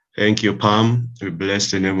Thank you, Pam. We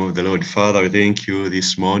bless the name of the Lord. Father, we thank you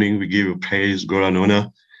this morning. We give you praise, glory, and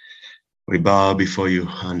honor. We bow before you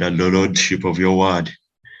under the lordship of your word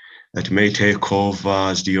that may take over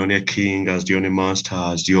as the only King, as the only Master,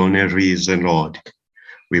 as the only reason, Lord.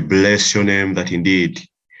 We bless your name that indeed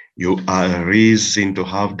you are risen to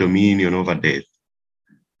have dominion over death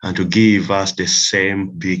and to give us the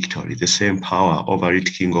same victory, the same power over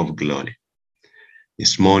it, King of glory.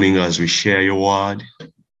 This morning as we share your word,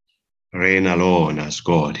 reign alone as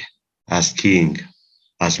God, as King,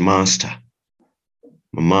 as Master.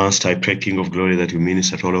 Master, I pray, King of glory, that you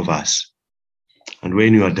minister to all of us. And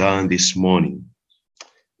when you are done this morning,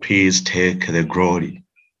 please take the glory,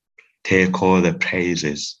 take all the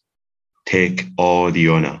praises, take all the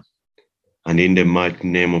honor. And in the mighty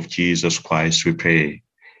name of Jesus Christ, we pray.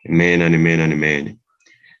 Amen and amen and amen.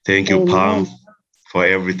 Thank you, Pam, for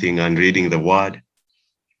everything and reading the word.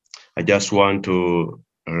 I just want to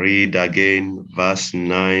read again verse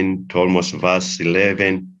 9 to almost verse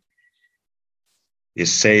 11. It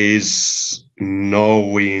says,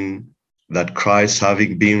 knowing that Christ,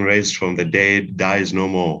 having been raised from the dead, dies no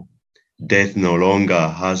more. Death no longer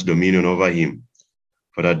has dominion over him.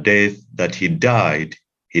 For the death that he died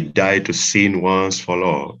to sin once for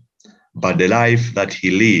all. But the life that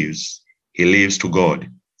he lives to God.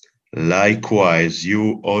 Likewise,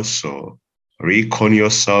 you also reckon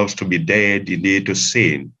yourselves to be dead indeed to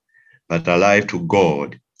sin, but alive to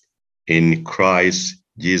God in Christ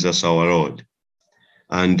Jesus our Lord.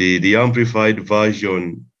 And the Amplified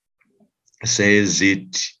Version says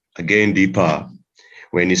it again deeper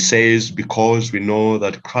when it says, because we know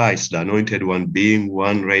that Christ, the anointed one, being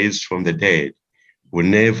one raised from the dead, will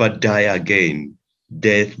never die again.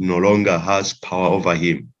 Death no longer has power over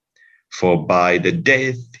him. For by the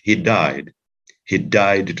death he died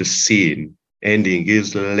to sin, ending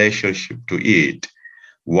his relationship to it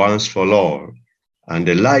once for all. And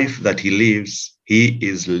the life that he lives, he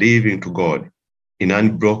is living to God in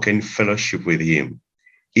unbroken fellowship with him.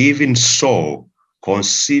 Even so,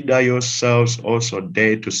 consider yourselves also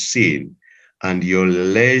dead to sin, and your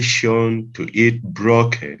relation to it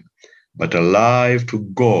broken, but alive to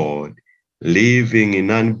God, living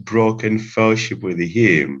in unbroken fellowship with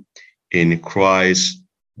him in Christ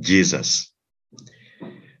Jesus.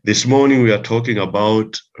 This morning we are talking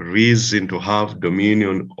about reason to have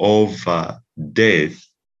dominion over death.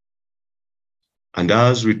 And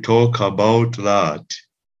as we talk about that,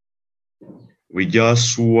 we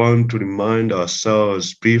just want to remind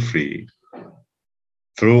ourselves briefly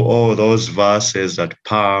through all those verses that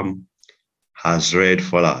Pam has read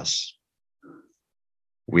for us.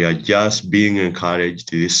 We are just being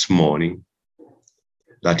encouraged this morning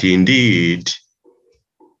that indeed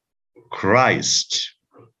Christ,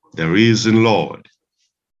 the risen Lord,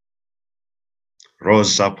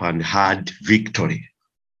 rose up and had victory,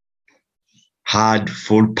 had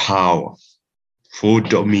full power, full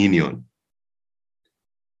dominion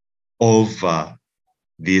over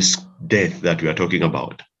this death that we are talking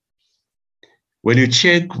about. When you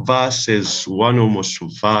check verses 1 almost to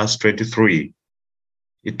verse 23,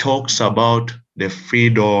 it talks about the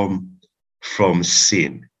freedom from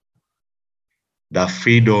sin. The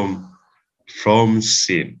freedom from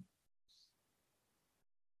sin.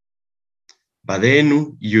 But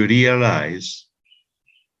then you realize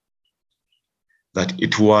that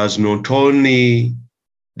it was not only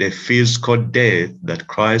the physical death that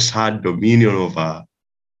Christ had dominion over,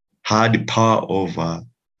 had power over,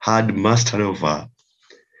 had mastery over,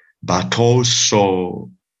 but also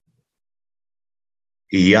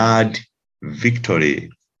he had victory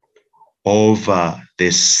over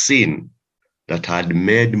the sin that had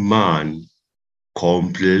made man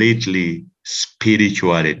completely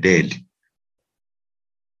spiritually dead.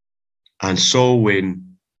 And so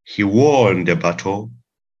when he won the battle,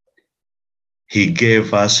 he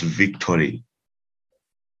gave us victory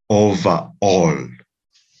over all.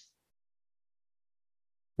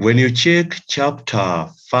 When you check chapter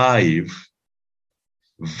 5,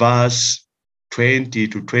 verse 20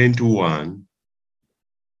 to 21,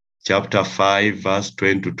 chapter 5, verse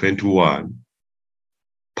 20 to 21,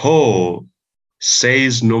 Paul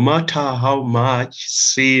says no matter how much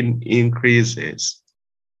sin increases,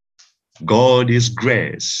 God's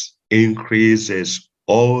grace increases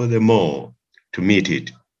all the more to meet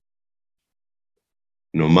it.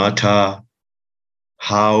 No matter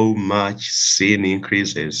how much sin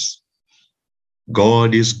increases,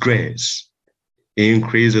 God's grace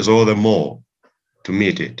increases all the more to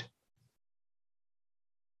meet it.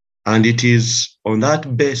 And it is on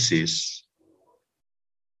that basis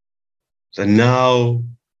that now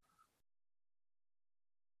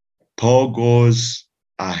Paul goes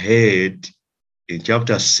ahead in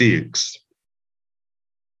chapter 6,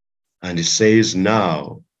 and it says,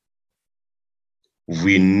 now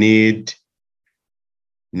we need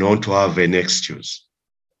not to have an excuse.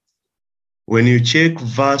 When you check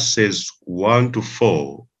verses 1 to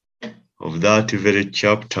 4 of that very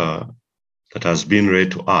chapter that has been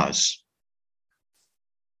read to us,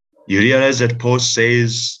 you realize that Paul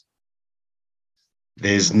says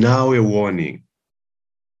there is now a warning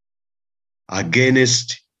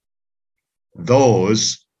against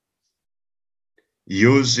those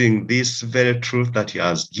using this very truth that he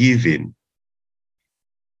has given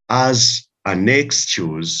as an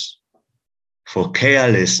excuse for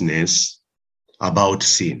carelessness about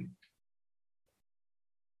sin.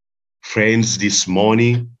 Friends, this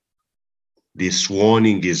morning, this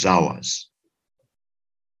warning is ours,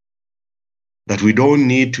 that we don't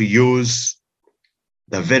need to use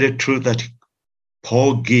the very truth that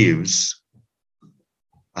Paul gives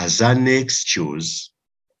as an excuse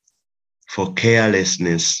for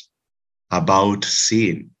carelessness about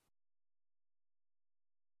sin.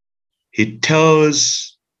 He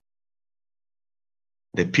tells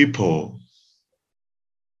the people,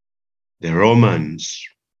 the Romans,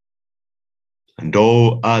 and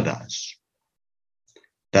all others,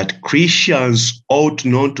 that Christians ought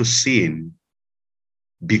not to sin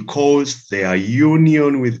because their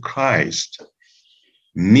union with Christ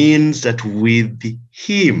means that with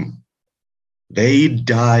him they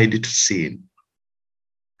died to sin,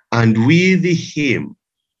 and with him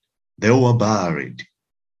they were buried,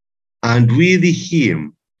 and with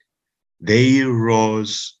him they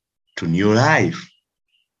rose to new life.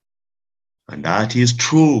 And that is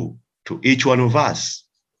true to each one of us.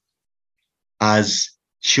 As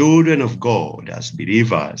children of God, as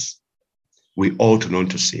believers, we ought not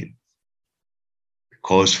to sin.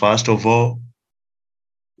 Because first of all,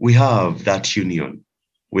 we have that union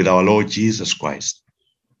with our Lord Jesus Christ.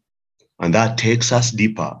 And that takes us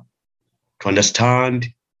deeper to understand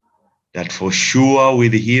that for sure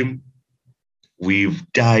with him,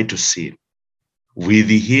 we've died to sin. With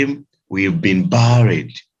him, we've been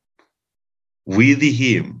buried. With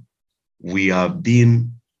him, we have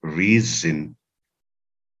been risen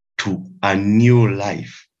to a new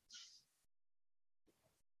life.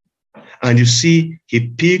 And you see, he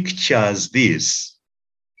pictures this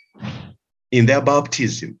in their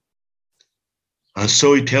baptism. And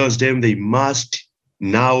so he tells them they must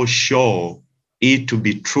now show it to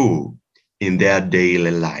be true in their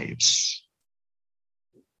daily lives,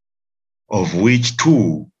 of which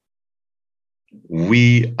too,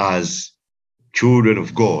 we as children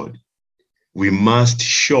of God, we must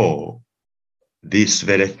show this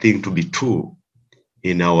very thing to be true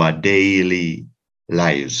in our daily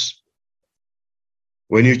lives.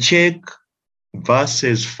 When you check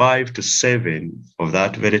verses 5 to 7 of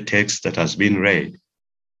that very text that has been read,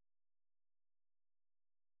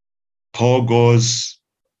 Paul goes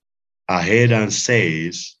ahead and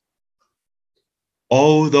says,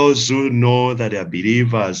 all those who know that they are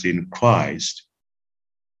believers in Christ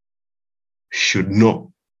should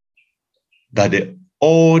know that the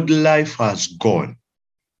old life has gone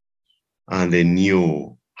and the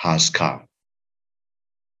new has come.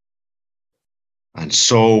 And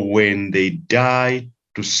so when they die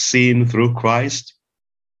to sin through Christ,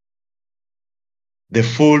 the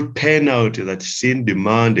full penalty that sin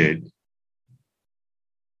demanded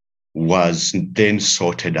was then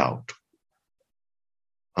sorted out.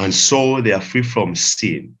 And so they are free from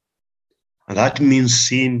sin. And that means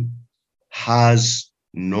sin has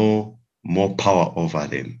no more power over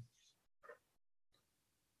them.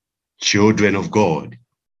 Children of God,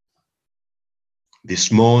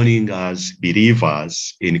 this morning as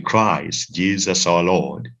believers in Christ, Jesus our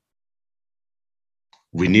Lord,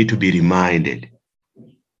 we need to be reminded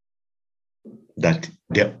that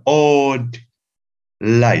the old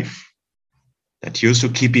life that used to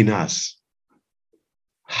keep in us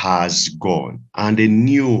has gone and a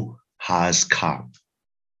new has come.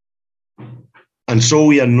 And so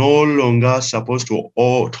we are no longer supposed to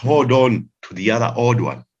hold on to the other old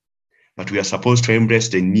one, but we are supposed to embrace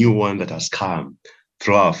the new one that has come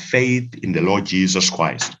through our faith in the Lord Jesus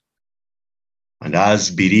Christ. And as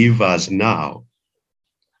believers now,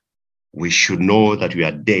 we should know that we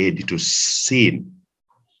are dead to sin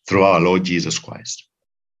through our Lord Jesus Christ.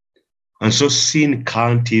 And so sin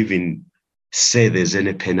can't even say there's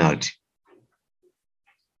any penalty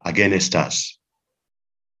against us,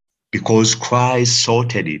 because Christ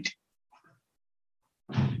sorted it.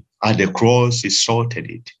 At the cross, he sorted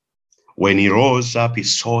it. When he rose up, he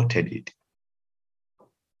sorted it.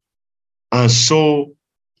 And so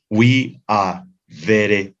we are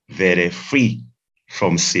very, very free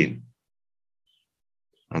from sin.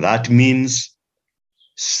 And that means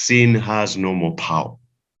sin has no more power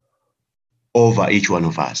over each one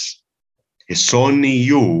of us. It's only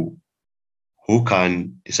you who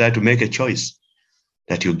can decide to make a choice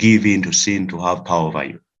that you give in to sin to have power over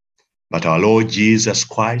you. But our Lord Jesus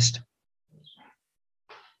Christ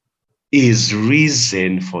is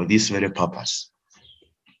risen for this very purpose,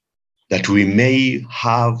 that we may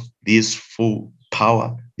have this full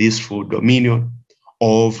power, this full dominion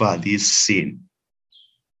over this sin,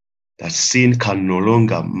 that sin can no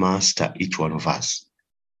longer master each one of us.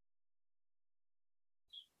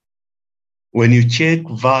 When you check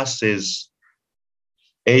verses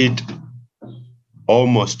 8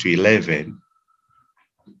 almost to 11,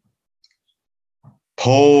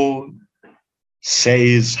 Paul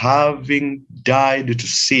says, having died to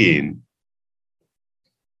sin,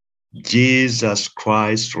 Jesus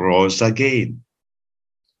Christ rose again.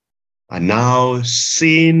 And now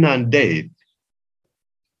sin and death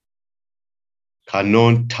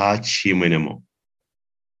cannot touch him anymore.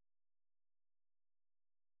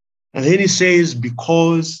 And then he says,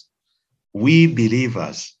 because we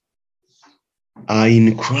believers are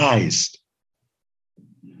in Christ,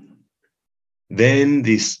 then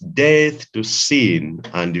this death to sin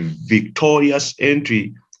and victorious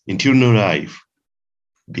entry into new life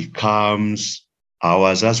becomes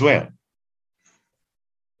ours as well.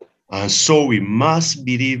 And so we must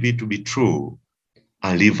believe it to be true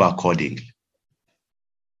and live accordingly.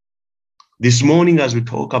 This morning, as we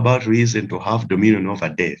talk about reason to have dominion over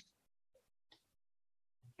death,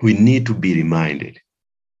 we need to be reminded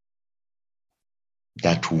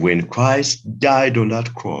that when Christ died on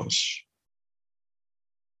that cross,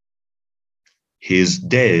 his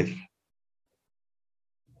death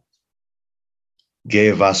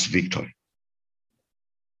gave us victory,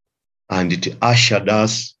 and it ushered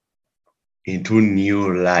us into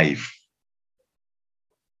new life,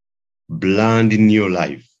 brand new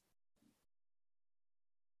life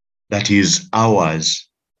that is ours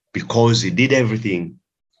because he did everything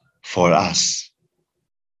for us.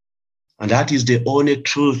 And that is the only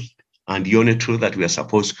truth, and the only truth that we are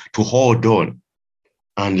supposed to hold on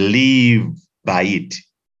and live by it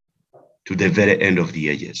to the very end of the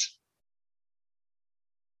ages.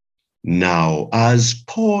 Now, as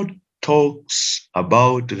Paul talks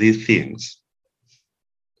about these things,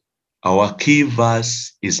 our key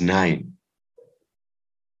verse is 9.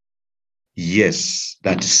 Yes,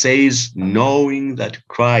 that says, knowing that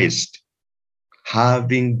Christ,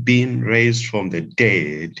 having been raised from the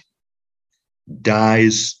dead,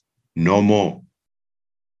 dies no more.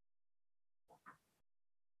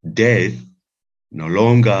 Death no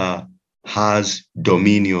longer has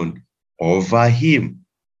dominion over him.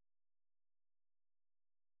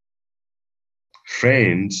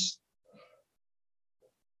 Friends,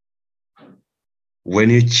 when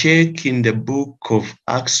you check in the book of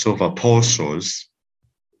Acts of Apostles,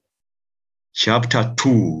 chapter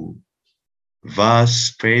 2,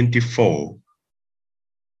 verse 24,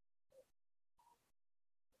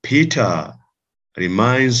 Peter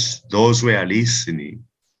reminds those who are listening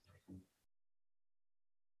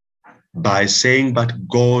by saying, but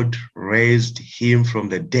God raised him from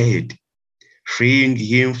the dead, freeing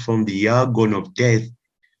him from the agony of death,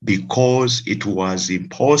 because it was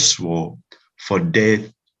impossible for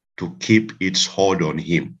death to keep its hold on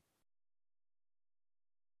him.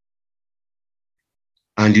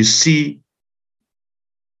 And you see,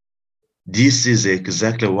 this is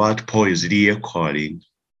exactly what Paul is recalling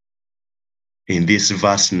in this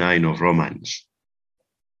verse 9 of Romans.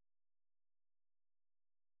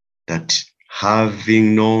 That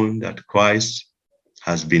having known that Christ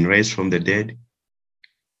has been raised from the dead,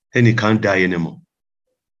 then he can't die anymore.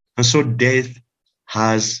 And so death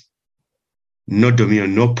has no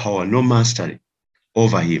dominion, no power, no mastery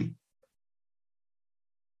over him.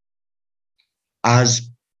 As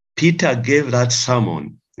Peter gave that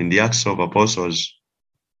sermon in the Acts of Apostles,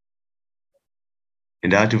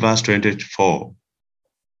 in that verse 24,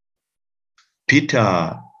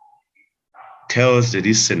 Peter tells the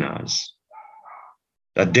listeners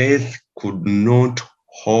that death could not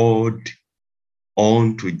hold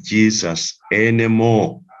on to Jesus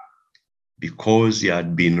anymore because he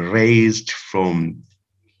had been raised from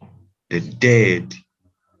the dead,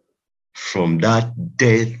 from that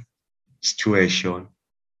death situation.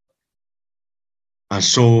 And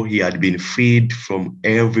so he had been freed from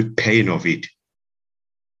every pain of it.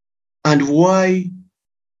 And why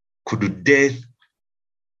could death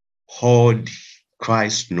hold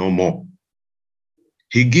Christ no more?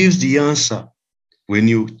 He gives the answer when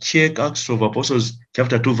you check Acts of Apostles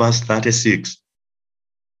chapter 2, verse 36.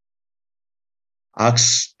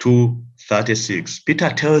 Acts 2:36, Peter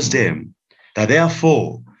tells them that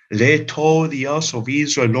therefore let all the house of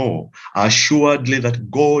Israel know assuredly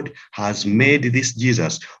that God has made this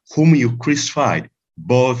Jesus, whom you crucified,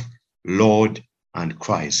 both Lord and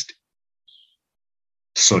Christ.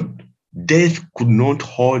 So death could not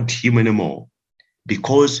hold him anymore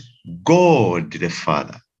because God the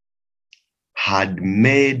Father had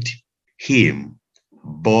made him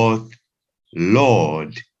both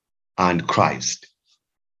Lord and Christ.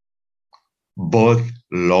 Both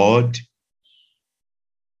Lord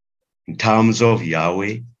in terms of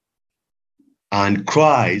Yahweh and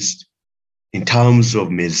Christ in terms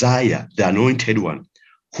of Messiah, the anointed one,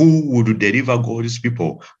 who would deliver God's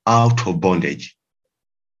people out of bondage.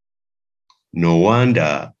 No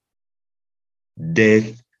wonder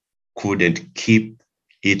death couldn't keep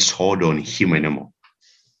its hold on him anymore.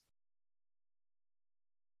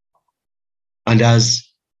 And as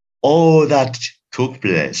all that took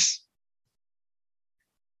place,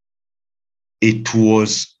 it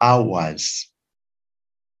was ours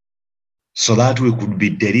so that we could be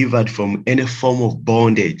delivered from any form of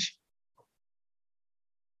bondage.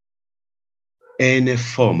 Any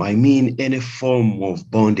form, I mean any form of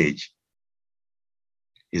bondage.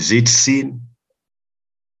 Is it sin?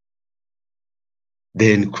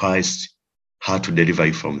 Then Christ had to deliver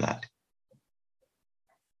you from that.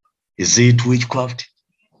 Is it witchcraft?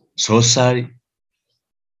 Sorcery?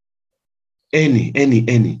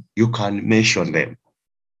 Any, you can mention them.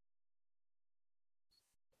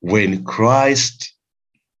 When Christ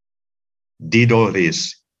did all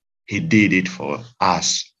this, he did it for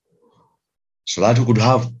us so that we could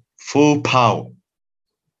have full power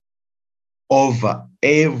over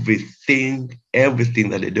everything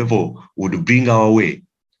that the devil would bring our way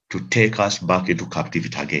to take us back into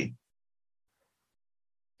captivity again.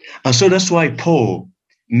 And so that's why Paul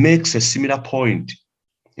makes a similar point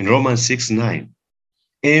in Romans 6:9,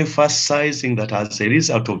 emphasizing that as a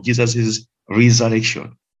result of Jesus'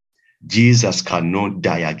 resurrection, Jesus cannot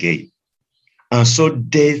die again. And so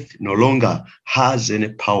death no longer has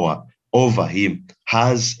any power over him,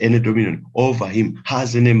 has any dominion over him,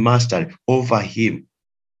 has any mastery over him.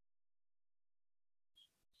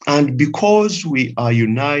 And because we are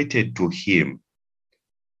united to him,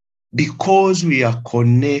 because we are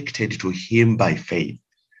connected to him by faith,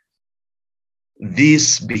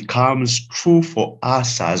 this becomes true for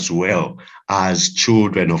us as well as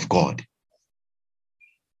children of God.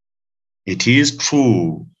 It is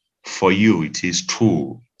true for you. It is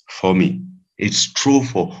true for me. It's true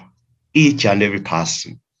for each and every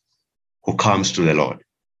person who comes to the Lord.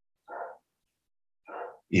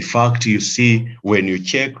 In fact, you see, when you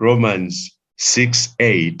check Romans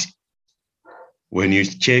 6:8, when you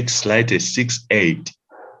check slightly 6:8,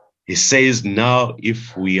 it says, now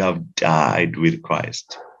if we have died with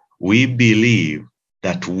Christ, we believe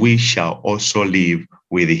that we shall also live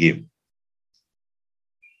with him.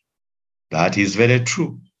 That is very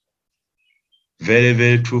true. Very,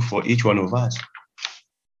 very true for each one of us.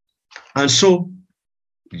 And so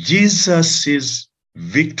Jesus'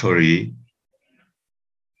 victory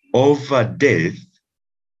over death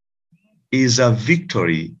is a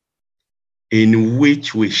victory in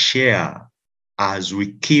which we share as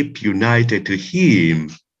we keep united to him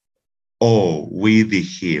or with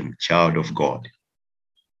him, child of God.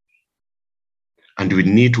 And we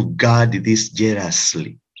need to guard this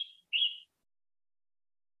jealously.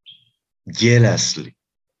 Jealously.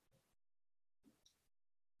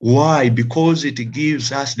 Why? Because it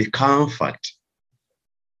gives us the comfort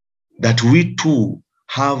that we too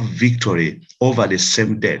have victory over the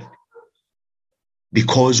same death,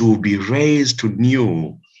 because we'll be raised to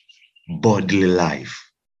new bodily life.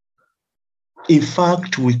 In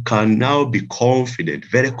fact, we can now be confident,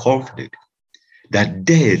 very confident, that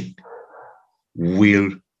death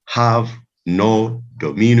will have no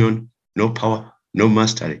dominion, no power, no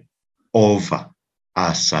mastery over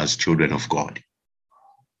us as children of God.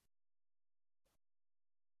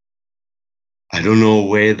 I don't know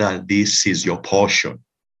whether this is your portion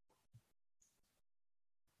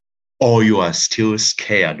or you are still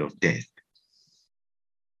scared of death.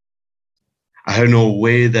 I don't know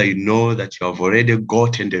whether you know that you have already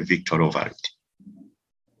gotten the victory over it,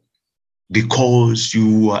 because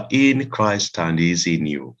you are in Christ and he is in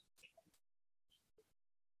you.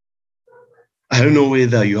 I don't know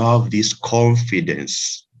whether you have this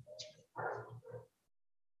confidence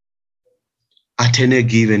at any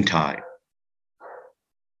given time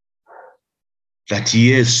that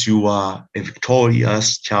yes, you are a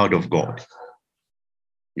victorious child of God.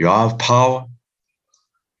 You have power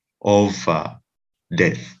over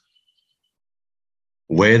death,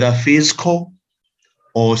 whether physical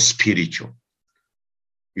or spiritual,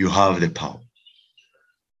 you have the power.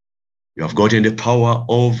 You have gotten the power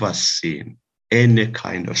over sin, any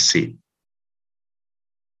kind of sin.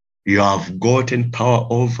 You have gotten power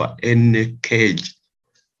over any cage,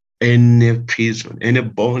 any prison, any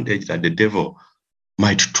bondage that the devil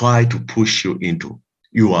might try to push you into.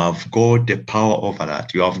 You have got the power over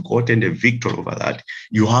that. You have gotten the victory over that.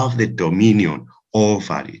 You have the dominion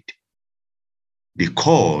over it.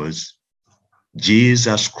 Because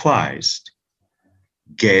Jesus Christ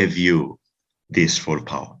gave you this full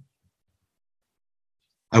power.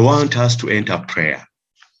 I want us to enter prayer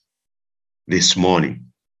this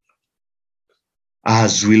morning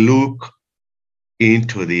as we look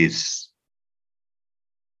into this.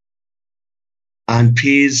 And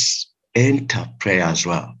please enter prayer as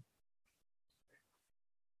well.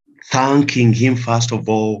 Thanking him, first of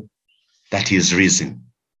all, that he is risen.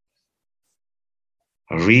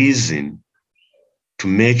 Risen to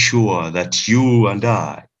make sure that you and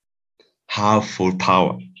I have full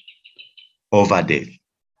power over death,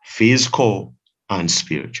 physical and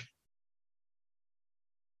spiritual.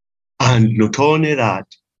 And not only that,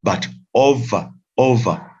 but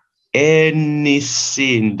over any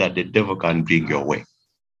sin that the devil can bring your way.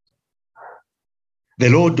 The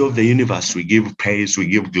Lord of the universe, we give praise, we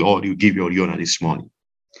give glory, we give you honor this morning.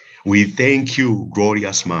 We thank you,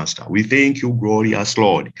 glorious Master. We thank you, glorious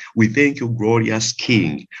Lord. We thank you, glorious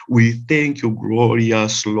King. We thank you,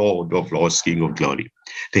 glorious Lord of Lords, King of glory.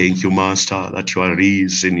 Thank you, Master, that you are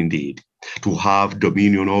risen indeed, to have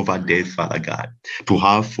dominion over death, Father God, to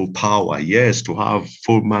have full power, yes, to have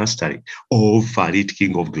full mastery over it,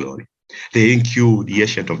 King of glory. Thank you, the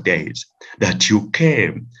Ancient of Days, that you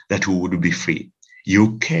came that we would be free.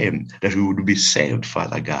 You came that we would be saved,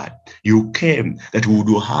 Father God. You came that we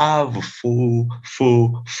would have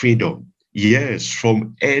full freedom. Yes,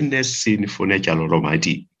 from any sinful nature, Lord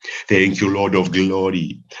Almighty. Thank you, Lord of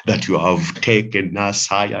glory, that you have taken us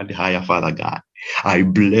higher and higher, Father God. I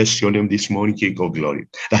bless your name this morning, King of glory,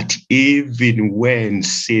 that even when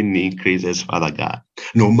sin increases, Father God,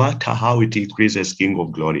 no matter how it increases, King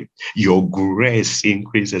of glory, your grace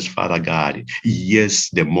increases, Father God. Yes,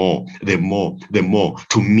 the more,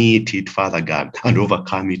 to meet it, Father God, and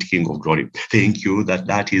overcome it, King of glory. Thank you that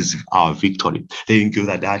that is our victory. Thank you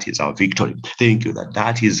that that is our victory. Thank you that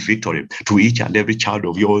that is victory to each and every child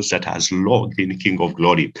of yours that has logged in, King of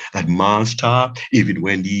glory. That Master, even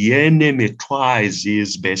when the enemy tries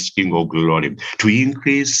his best, King of glory, to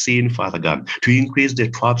increase sin, Father God, to increase the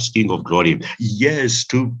traps, King of glory, yes,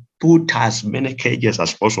 to put as many cages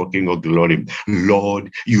as possible, King of glory.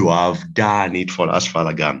 Lord, you have done it for us,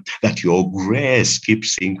 Father God, that your grace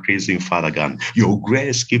keeps increasing, Father God. Your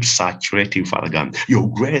grace keeps saturating, Father God. Your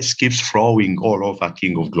grace keeps flowing all over,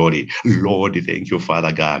 King of glory. Lord, thank you,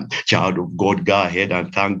 Father God. Child of God, go ahead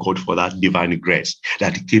and thank God for that divine grace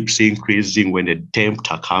that keeps increasing when the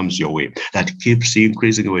tempter comes your way, that keeps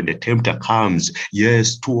increasing when the tempter comes,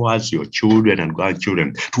 yes, towards your children and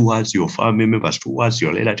grandchildren, towards your family members, towards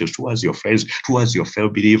your relatives, towards your friends, towards your fellow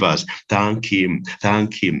believers. Thank him,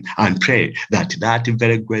 and pray that that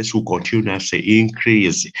very grace will continuously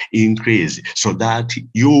increase, so that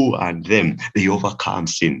you and them, they overcome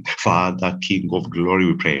sin. Father, King of glory,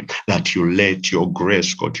 we pray that you let your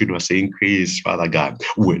grace continuously increase, Father God,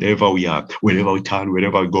 wherever we are, wherever we turn,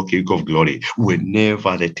 wherever we go, King of glory,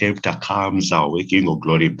 whenever the tempter comes our way, King of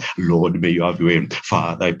glory, Lord, may you have your way.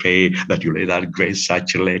 Father, I pray that you let that grace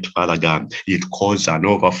saturate, Father God. It cause an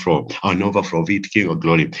overflow of it, King of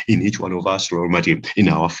glory, in each one of us, Lord Almighty, in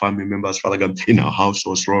our family members, Father God, in our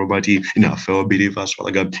households, Lord Almighty, in our fellow believers, Father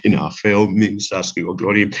God, in our fellow ministers, King of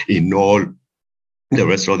glory, in all the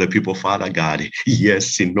rest of the people, Father God,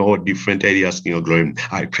 yes, in all different areas, King of glory.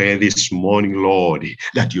 I pray this morning, Lord,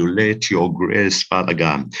 that you let your grace, Father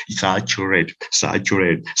God, saturate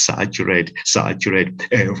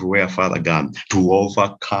everywhere, Father God, to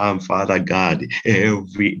overcome, Father God,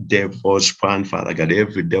 every devil's plan, Father God,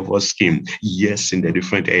 every devil's scheme, yes, in the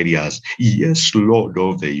different areas. Yes, Lord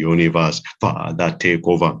of the universe, Father, take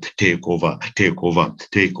over.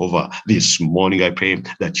 This morning, I pray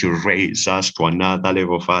that you raise us to another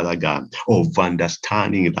level, Father God, of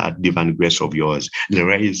understanding that divine grace of yours.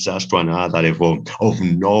 Raise us to another level of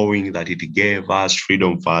knowing that it gave us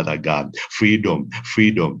freedom, Father God. Freedom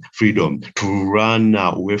to run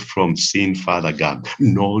away from sin, Father God,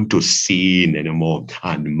 not to sin anymore.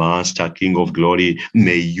 And Master, King of glory,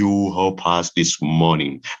 may you help us this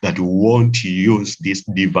morning that we won't use this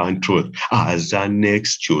divine truth as an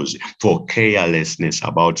excuse for carelessness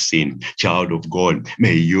about sin. Child of God,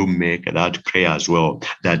 may you make that prayer as well,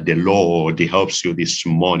 that the Lord helps you this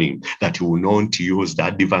morning, that you will not use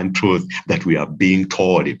that divine truth that we are being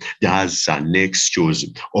taught as an excuse.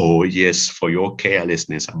 Oh yes, for your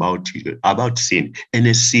carelessness about sin.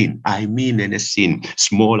 Any sin, I mean any sin,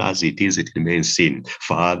 small as it is, it remains sin.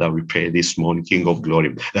 Father, we pray this morning, King of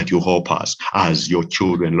Glory, that you help us as your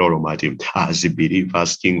children, Lord Almighty, as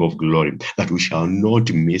believers, King of Glory, that we shall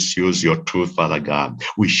not misuse your truth, Father God.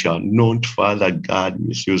 We shall not, Father God,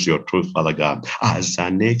 misuse your truth, Father God, as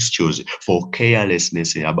an excuse for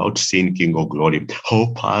carelessness about sin, King of Glory.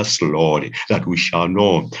 Help us, Lord, that we shall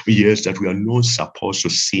know, yes, that we are not supposed to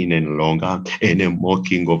sin any longer anymore,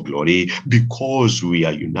 King of Glory, because we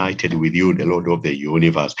are united with you, the Lord of the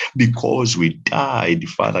universe, because we died,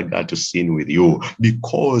 Father God, to sin with you,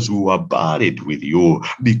 because we were buried with you,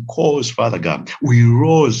 because, Father God, we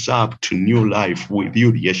rose up to new life with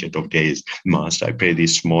you, the ancient of days. Master, I pray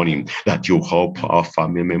this morning that you help our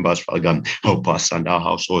family members, Father God, help us and our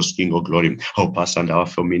households, King of Glory, help us and our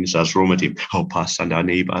fellow ministers, Romative, help us and our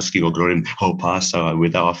neighbors, King of Glory, help us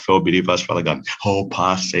with our fellow believers, Father God, help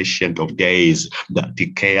us, ancient of days, that the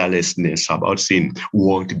carelessness about sin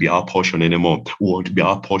won't be our portion anymore, won't be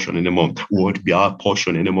our portion anymore, won't be our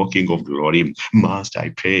portion anymore, King of Glory. Master, I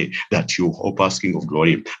pray that you help us, King of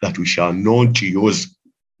Glory, that we shall not use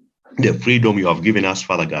the freedom you have given us,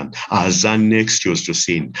 Father God, as an excuse to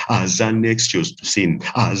sin, as an excuse to sin,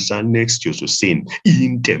 as an excuse to sin.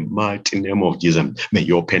 In the mighty name of Jesus, may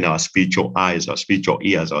you open our spiritual eyes, our spiritual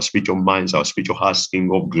ears, our spiritual minds, our spiritual hearts,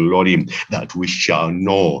 King of Glory, that we shall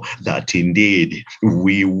know that indeed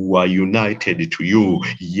we were united to you.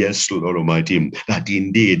 Yes, Lord Almighty, that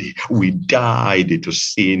indeed we died to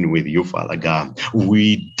sin with you, Father God.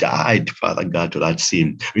 We died, Father God, to that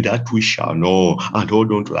sin, that we shall know and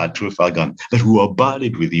hold on to that truth, Father God, that we were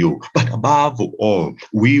buried with you, but above all,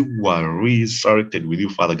 we were resurrected with you,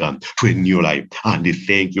 Father God, to a new life. And we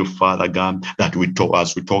thank you, Father God, that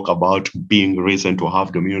as we talk about being risen to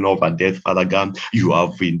have dominion over death, Father God, you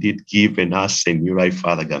have indeed given us a new life,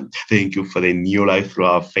 Father God. Thank you for the new life through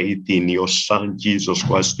our faith in your Son, Jesus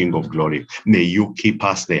Christ, King of Glory. May you keep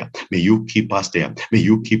us there. May you keep us there. May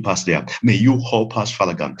you keep us there. May you help us,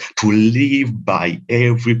 Father God, to live by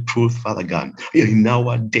every truth, Father God, in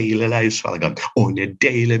our daily lives, Father God, on a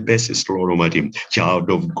daily basis, Lord Almighty.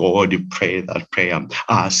 Child of God, pray that prayer.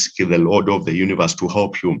 Ask the Lord of the universe to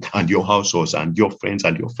help you and your households and your friends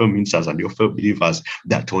and your fellow ministers and your fellow believers,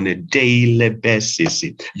 that on a daily basis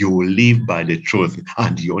you will live by the truth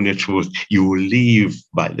and the only truth. You will live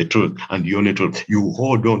by the truth and the only truth. You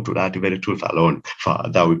hold on to that very truth alone.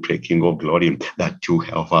 Father, we pray, King of Glory, that you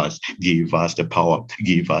help us. Give us the power.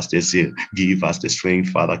 Give us the zeal. Give us the strength,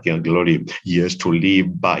 Father, King of Glory. Yes, to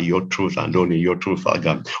live by your truth and only your truth, Father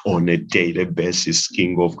God, on a daily basis,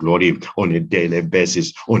 King of Glory, on a daily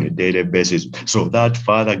basis, on a daily basis, so that,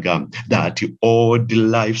 Father God, that all the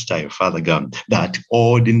lifestyle, Father God, that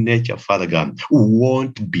all the nature, Father God,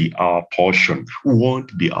 won't be our portion,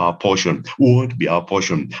 won't be our portion, won't be our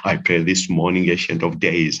portion. I pray this morning, ancient of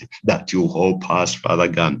days, that you help us, Father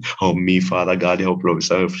God, help me, Father God, help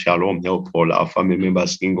yourself, Shalom, help all our family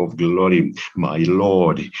members, King of Glory, my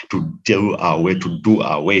Lord, to do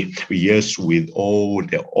our way, yes, with all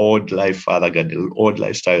the old life, Father God, the old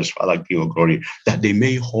lifestyles, Father, King of Glory, that they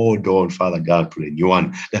may hold on, Father God, to the new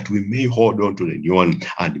one, that we may hold on to the new one.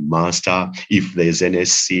 And Master, if there's any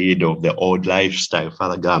seed of the old lifestyle,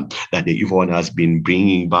 Father God, that the evil one has been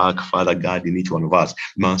bringing back, Father God, in each one of us,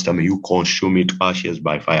 Master, may you consume it to ashes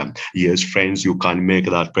by fire. Yes, friends, you can make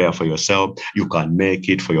that prayer for yourself. You can make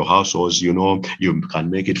it for your households, you can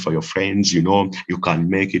make it for your friends, you can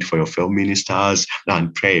make it for your fellow ministers,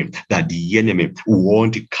 and pray that the enemy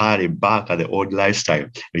won't carry back the old lifestyle,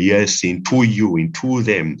 yes, into you, into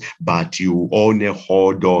them, but you only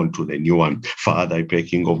hold on to the new one. Father, I pray,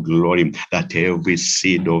 King of Glory, that every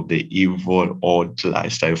seed of the evil old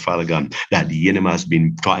lifestyle, Father God, that the enemy has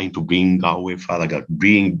been trying to bring away, Father God,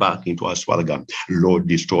 bring back into us, Father God, Lord,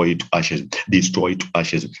 destroy it to ashes, destroy it to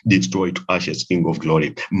ashes, destroy it to ashes, King of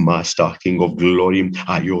Glory, Master, King of Glory.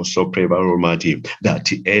 I also pray, Almighty,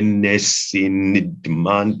 that any sin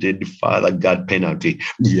demanded, Father God, penalty,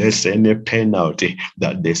 yes, any penalty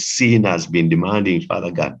that the sin has been demanding,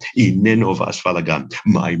 Father God, in any of us, Father God,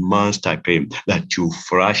 my Master, I pray that you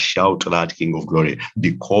flush out that, King of Glory,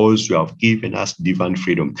 because you have given us divine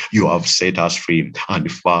freedom, you have set us free.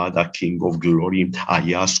 And Father, King of Glory,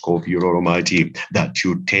 I ask of you, Lord Almighty, that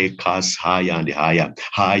you take us higher and higher,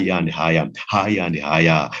 higher and higher, higher and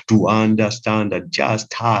higher, to understand that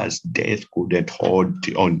just as death couldn't hold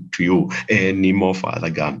on to you anymore, Father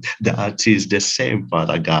Father God. That is the same,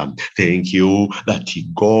 Father God. Thank you that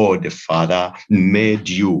God the Father made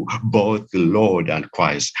you both Lord and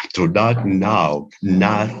Christ, so that now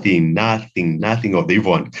nothing of the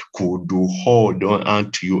evil one could do hold on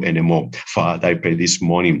unto you anymore. Father, I pray this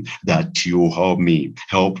morning that you help me,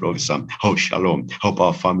 help Robinson, help Shalom, help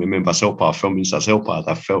our family members, help our family members, help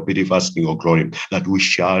other fellow believers in your glory, that we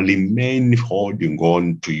shall remain holding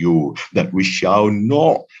on to you, that we shall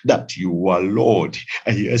know that you are Lord,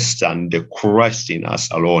 yes, and the Christ in us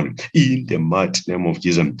alone. In the mighty name of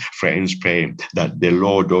Jesus, friends, pray that the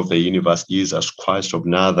Lord of the universe, Jesus Christ of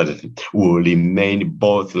Nazareth, will remain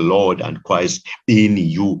both Lord and Christ in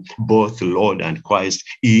you, both Lord and Christ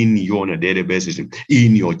in you on a daily basis,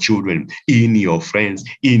 in your children, in your friends,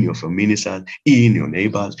 in your ministers, in your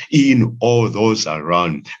neighbors, in all those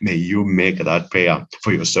around. May you make that prayer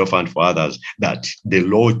for yourself and for others, that the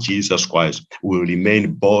Lord Jesus Christ will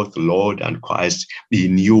remain both Lord and Christ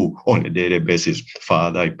in you on a daily basis.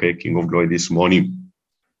 Father, I pray, King of Glory, this morning,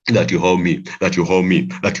 that you hold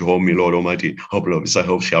me, Lord Almighty. Help, Lord,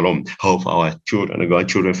 help Shalom, help our children and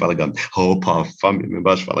grandchildren, Father God, help our family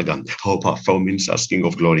members, Father God, help our fellow ministers, King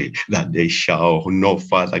of Glory, that they shall know,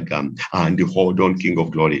 Father God, and hold on, King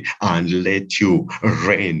of Glory, and let you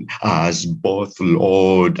reign as both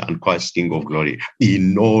Lord and Christ, King of Glory,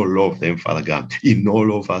 in all of them, Father God, in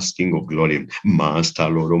all of us, King of Glory, Master,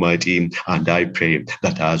 Lord Almighty. And I pray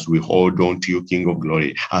that as we hold on to you, King of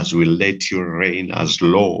Glory, as we let you reign as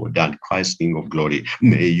Lord and Christ, King of Glory,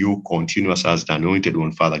 may you continue us as the anointed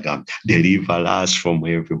one, Father God. Deliver us from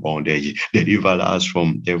every bondage, deliver us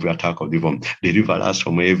from every attack of the evil, deliver us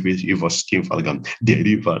from every evil scheme, Father God.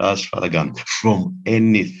 Deliver us, Father God, from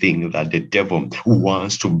anything that the devil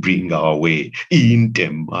wants to bring our way, in the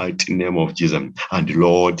mighty name of Jesus. And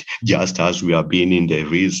Lord, just as we have been in the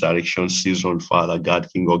resurrection season, Father God,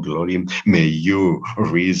 King of Glory, may you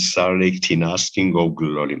resurrect in us, King of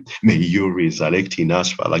Glory. May you resurrect in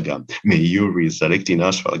us, Father God. May you resurrect in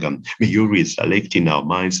us, Father God. May you resurrect in our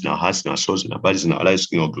minds, in our hearts, in our souls, in our bodies, in our lives,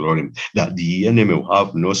 King of Glory, that the enemy will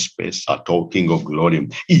have no space at all, King of Glory,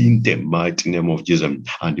 in the mighty name of Jesus.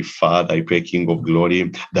 And Father, I pray, King of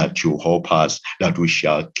Glory, that you help us, that we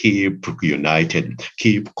shall keep united,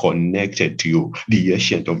 keep connected to you, the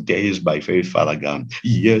Ancient of Days, by faith, Father God.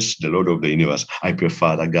 Yes, the Lord of the universe. I pray,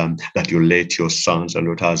 Father God, that you let your sons and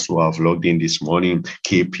daughters who have logged in this morning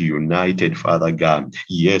keep united, Father God.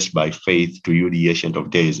 Yes, by faith to you, the Ancient of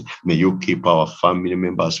Days. May you keep our family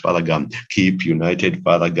members, Father God, keep united,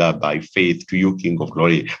 Father God, by faith to you, King of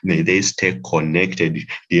Glory. May they stay connected,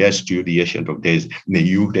 yes, to you, the Ancient of Days. May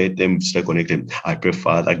you let them stay connected. I pray,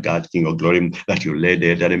 Father God, King of Glory, that you let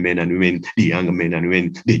the elderly men and women, the young men and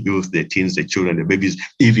women, the youth, the teens, the children, the babies,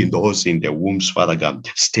 even those in the wombs, Father God,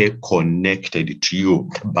 stay connected to you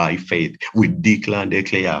by faith. We declare and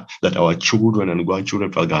declare that our children and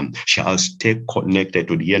grandchildren, Father God, shall stay connected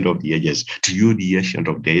to the end of the ages, to you, the Ancient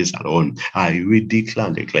of Days alone. I will declare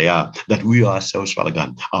and declare that we ourselves, Father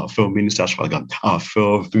God, our fellow ministers, Father God, our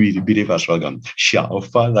fellow believers, Father God, shall,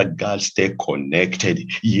 Father God, stay connected,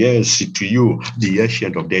 yes, to you, the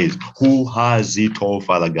Ancient of Days, who has it all,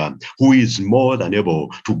 Father God, who is more than able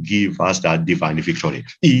to give us that divine victory,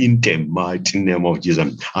 in the mighty name of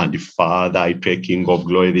Jesus. And Father, I pray, King of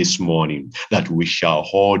Glory, this morning, that we shall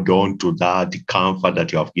hold on to that comfort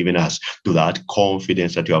that you have given us, to that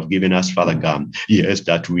confidence that you have given us, Father God. Yes,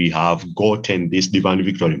 that we have gotten this divine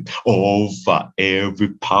victory over every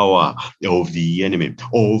power of the enemy,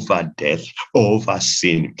 over death, over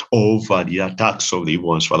sin, over the attacks of the evil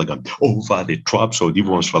ones, Father God, over the traps of the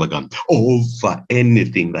evil ones, Father God, over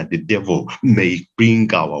anything that the devil may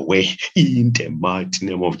bring our way, in the mighty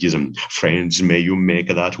name of Jesus. Friends, may you make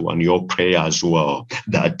that one your prayer as well,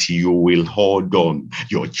 that you will hold on,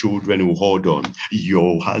 your children will hold on,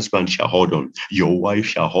 your husband shall hold on, your wife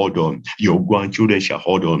shall hold on, your grandchildren shall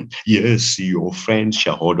hold on, yes, your friends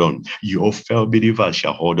shall hold on, your fellow believers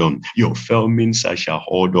shall hold on, your fellow ministers shall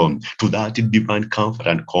hold on to that divine comfort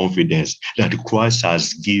and confidence that Christ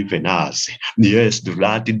has given us. Yes,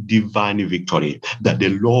 that divine victory that the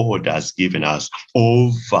Lord has given us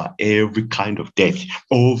over every kind of death,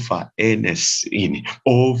 over any sin,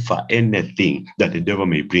 over anything that the devil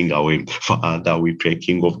may bring away. Father, we pray,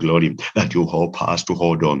 King of Glory, that you help us to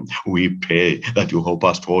hold on. We pray that you help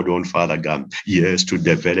us to hold on, Father God. Yes, to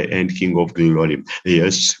the very end, King of Glory.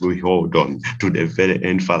 Yes, we hold on to the very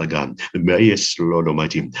end, Father God. Yes, Lord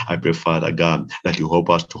Almighty, I pray, Father God, that you help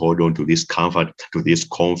us to hold on to this comfort, to this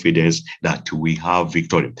confidence that we have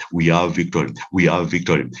victory. We have victory. We have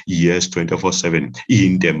victory. Yes, 24/7,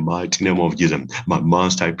 in the mighty name of Jesus. My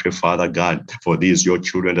Master, I pray, Father God, for these your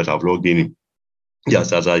children that have logged in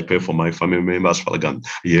Just as I pray for my family members, Father God.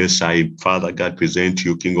 Yes, I, Father God, present to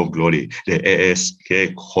you, King of Glory, the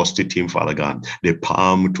ASK host team, Father God, the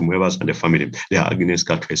Palm to members and the family, the Agnes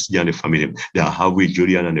Katwesi and the family, the Harvey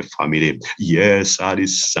Julian and the family. Yes,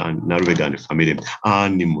 Alice and Narvega and the family,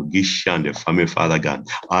 Annie Mugisha and the family, Father God,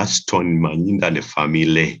 Aston Maninda and the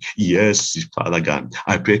family. Yes, Father God,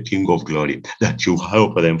 I pray, King of Glory, that you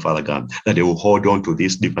help them, Father God, that they will hold on to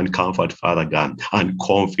this divine comfort, Father God, and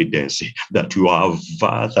confidence that you have,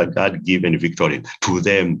 Father God, given victory to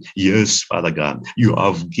them. Yes, Father God, you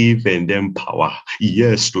have given them power.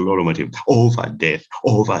 Yes, Lord Almighty, over death,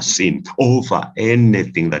 over sin, over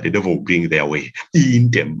anything that the devil will bring their way.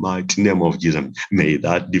 In the mighty name of Jesus, may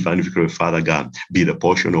that divine victory, Father God, be the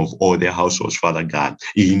portion of all their households, Father God.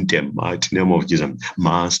 In the mighty name of Jesus,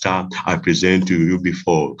 Master, I present to you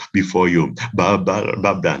before you, Barbara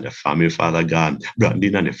and the family, Father God,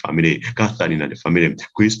 Brandon and the family, Catherine and the family,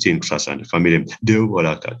 Christine Trust and the family,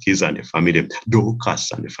 Deborah Kiz and the family,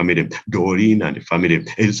 Dorcas and the family, Doreen and the family,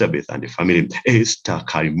 Elizabeth and the family, Esther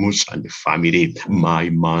Karimus and the family. My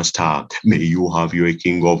Master, may you have your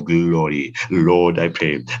King of Glory. Lord, I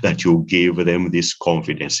pray that you give them this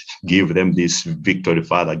confidence, give them this victory,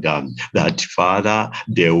 Father God, that, Father,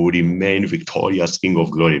 they will remain victorious, King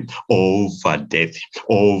of Glory, over death,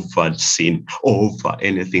 over sin, over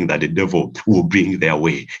anything that the devil will bring their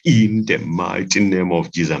way. In the mighty name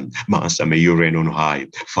of Jesus, Master, may you reign on high.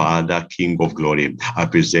 Father, King of Glory, I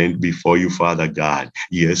present before you, Father God,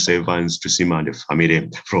 yes, Evans to Sima and the family,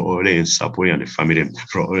 Florence Sapori and the family,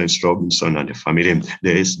 Florence Robinson and the family,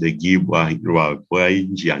 there is the Gibwa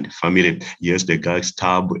and the family, yes, the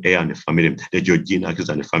Gagstab A and the family, the Georgina and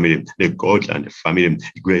the family, the God and the family,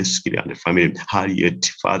 Grace and the family, Harriet,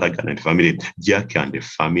 Father God and the family, Jack and the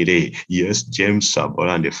family, yes, James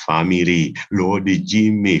Sabora and the family, Lord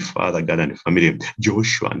Jimmy, Father God and the family,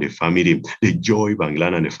 Joshua and the family, the Joy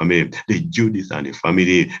Banglan and the family, the Judith and the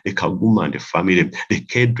family, the Kaguma and the family, the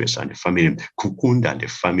Kedres and the family, Kukunda and the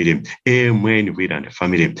family, Amen with and the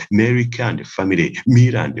family, Merika and the family,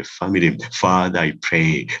 Mira and the family. Father, I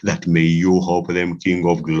pray that may you help them, King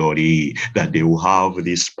of Glory, that they will have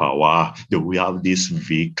this power, they will have this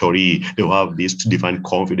victory, they will have this divine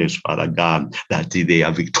confidence, Father God, that they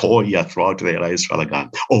are victorious throughout their lives, Father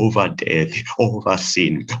God, over death, over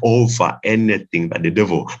sin, over anything that the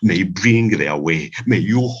devil may bring their way. May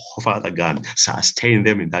you, Father God, sustain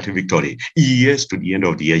them in that victory, yes, to the end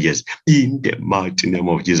of the ages. In the mighty name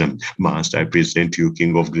of Jesus, Master, I present to you,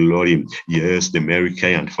 King of Glory, yes, the Mary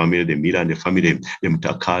Kay and family, the Mira and the family, the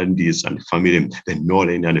Mutakandis and the family, the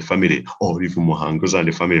Nolan and the family, Olive Mohangos and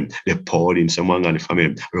the family, the Paul in Samang and the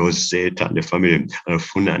family, Rosetta and the family,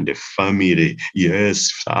 Funa and the family,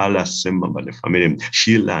 yes, Sala Semba and the family,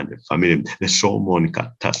 Sheila and the family, the Solomon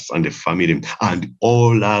Katas and the family, and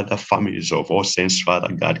all other families of all saints,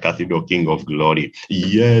 Father God, Cathedral King of Glory.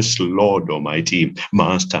 Yes, Lord Almighty,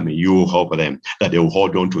 Master, may you help them, that they will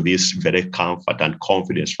hold on to this very comfort and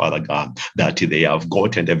confidence, Father God, that they have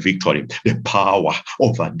gotten the victory, the power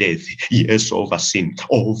over death, yes, over sin,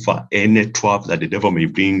 over any trap that the devil may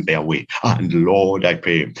bring their way. And Lord, I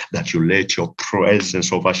pray that you let your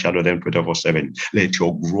presence overshadow them 24/7. Let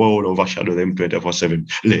your glory overshadow them 24/7.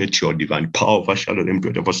 Let your divine power overshadow them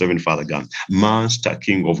 24/7, Father God. Master,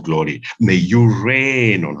 King of Glory, may you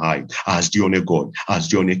reign on high as the only God, as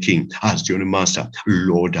the only King, as the only Master.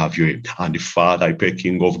 Lord, have you. And Father, I pray,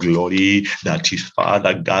 King of Glory, that is,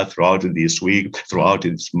 Father God, throughout this week, throughout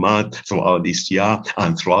this month, throughout this year,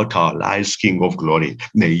 and throughout our lives, King of Glory,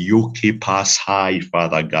 may you keep us high,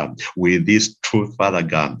 Father God, with this truth, Father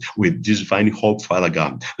God, with this divine hope, Father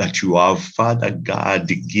God, that you have, Father God,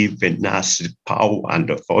 given us power and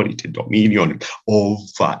authority, dominion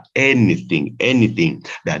over anything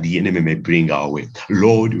that the enemy may bring our way.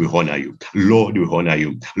 Lord, we honor you. Lord, we honor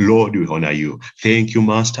you. Lord, we honor you. Thank you,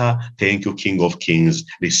 Master. Thank you, King of Kings.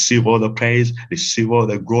 Receive all the praise, receive all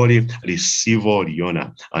the glory, receive all the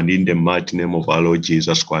honor. And in the mighty name of our Lord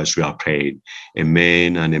Jesus Christ, we are prayed.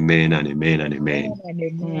 Amen and amen and amen and amen.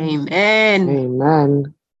 Amen.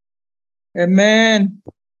 Amen. Amen.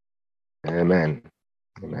 Amen.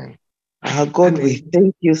 Amen. God, we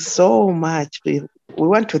thank you so much. We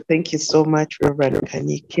want to thank you so much, Reverend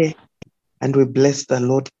Kanyike, and we bless the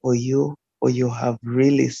Lord for you, for you have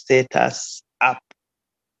really set us up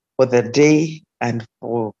for the day and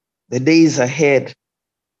for the days ahead.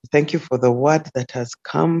 Thank you for the word that has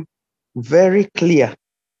come very clear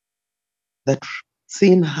that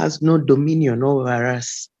sin has no dominion over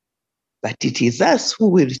us, but it is us who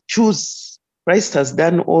will choose. Christ has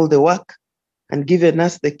done all the work and given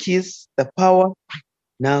us the keys, the power.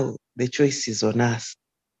 Now the choice is on us.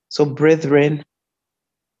 So, brethren,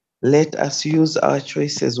 Let us use our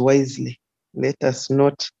choices wisely. Let us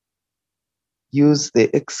not use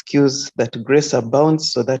the excuse that grace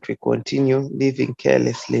abounds so that we continue living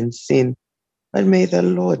carelessly in sin. But may the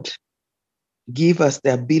Lord give us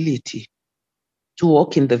the ability to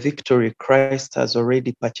walk in the victory Christ has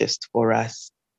already purchased for us.